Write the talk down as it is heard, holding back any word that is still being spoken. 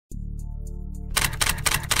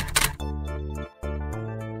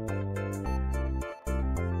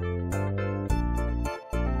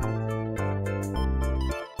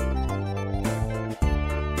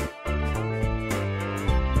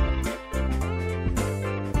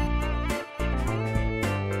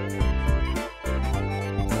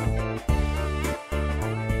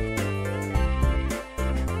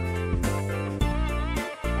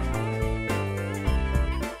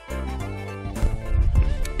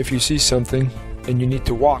If you see something and you need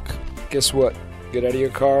to walk, guess what? Get out of your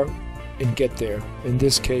car and get there. In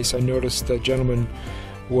this case, I noticed the gentleman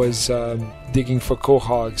was digging for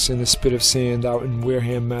quahogs in a spit of sand out in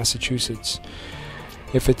Wareham, Massachusetts.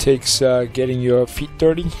 If it takes getting your feet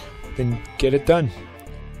dirty, then get it done.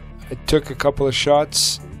 I took a couple of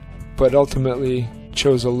shots, but ultimately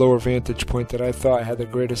chose a lower vantage point that I thought had the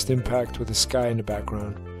greatest impact with the sky in the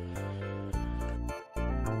background.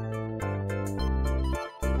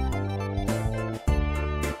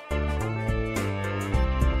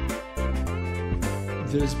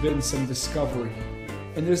 There's been some discovery,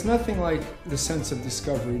 and there's nothing like the sense of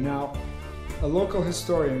discovery. Now, a local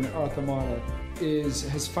historian, Arthur Mata,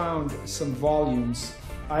 has found some volumes.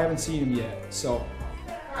 I haven't seen them yet, so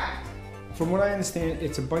from what I understand,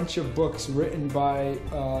 it's a bunch of books written by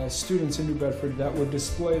students in New Bedford that were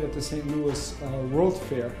displayed at the St. Louis World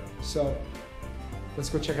Fair. So let's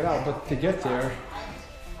go check it out. But to get there,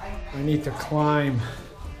 I need to climb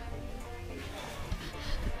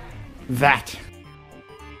that.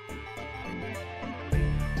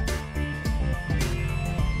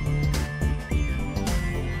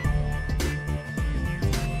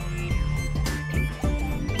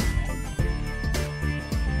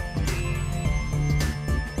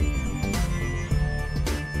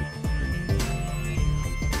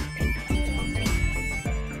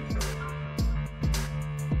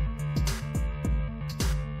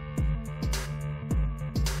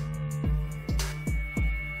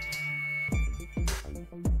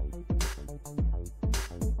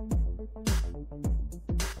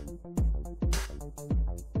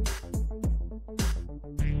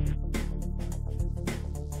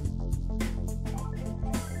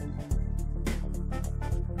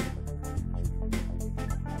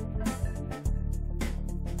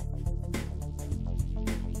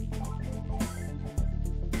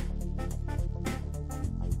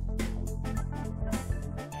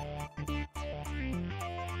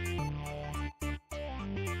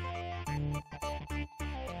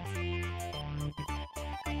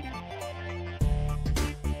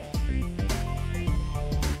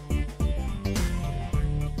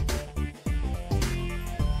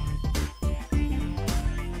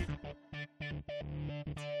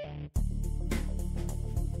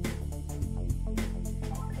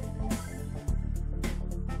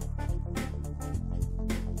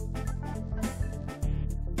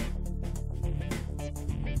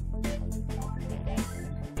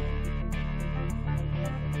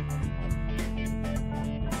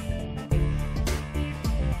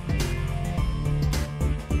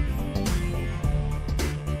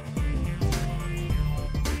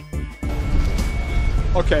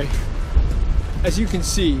 Okay, as you can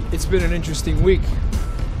see, it's been an interesting week.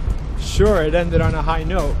 Sure, it ended on a high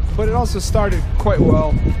note, but it also started quite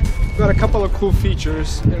well. We've got a couple of cool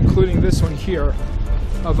features, including this one here,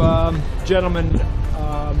 of a gentleman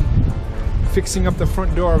fixing up the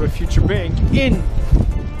front door of a future bank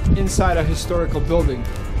inside a historical building.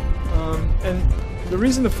 And the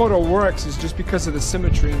reason the photo works is just because of the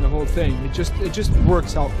symmetry in the whole thing. It just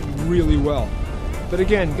works out really well. But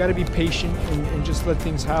again, got to be patient and just let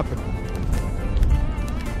things happen.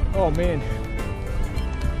 Oh man,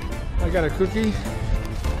 I got a cookie,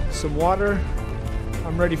 some water.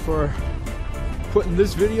 I'm ready for putting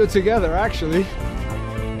this video together, actually.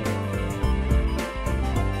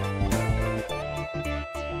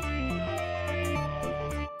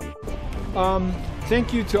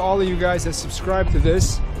 Thank you to all of you guys that subscribed to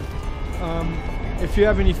this. If you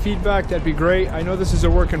have any feedback, that'd be great. I know this is a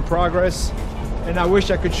work in progress, and I wish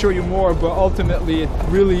I could show you more, but ultimately it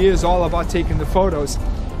really is all about taking the photos.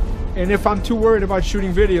 And if I'm too worried about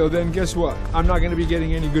shooting video, then guess what? I'm not going to be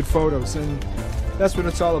getting any good photos, and that's what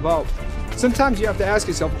it's all about. Sometimes you have to ask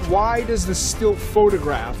yourself, why does the still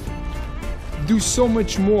photograph do so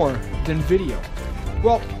much more than video?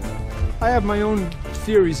 Well, I have my own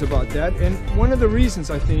theories about that, and one of the reasons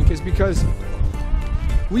I think is because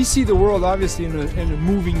we see the world obviously in a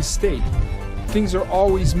moving state. Things are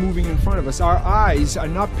always moving in front of us. Our eyes are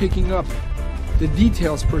not picking up the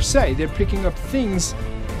details per se. They're picking up things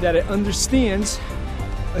that it understands,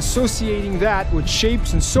 associating that with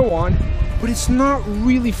shapes and so on, but it's not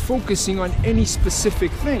really focusing on any specific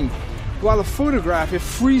thing. While a photograph, it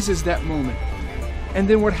freezes that moment. And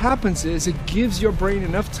then what happens is it gives your brain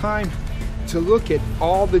enough time to look at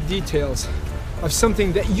all the details of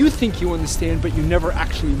something that you think you understand, but you never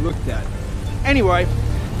actually looked at. Anyway,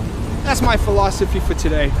 that's my philosophy for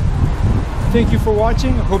today. Thank you for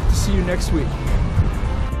watching. I hope to see you next week.